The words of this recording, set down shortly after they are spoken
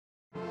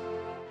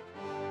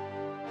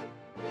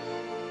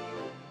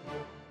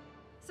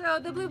So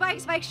the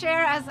Bluebikes bike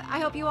share, as I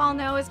hope you all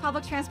know, is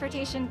public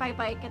transportation by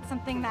bike. It's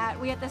something that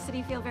we at the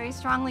city feel very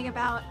strongly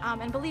about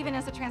and believe in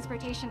as a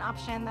transportation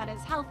option that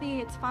is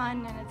healthy, it's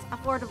fun, and it's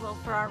affordable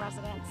for our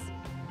residents.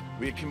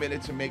 We are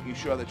committed to making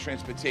sure that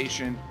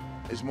transportation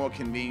is more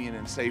convenient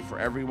and safe for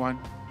everyone.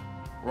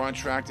 We're on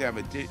track to have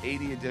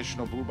 80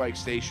 additional Bluebike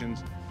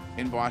stations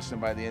in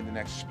Boston by the end of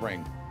next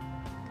spring.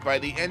 By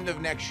the end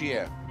of next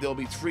year, there'll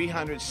be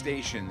 300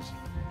 stations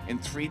and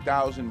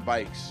 3,000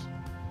 bikes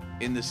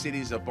in the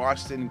cities of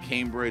Boston,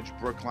 Cambridge,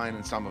 Brookline,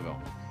 and Somerville.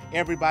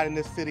 Everybody in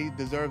this city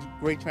deserves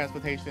great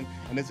transportation,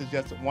 and this is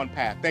just one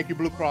path. Thank you,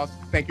 Blue Cross.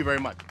 Thank you very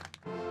much.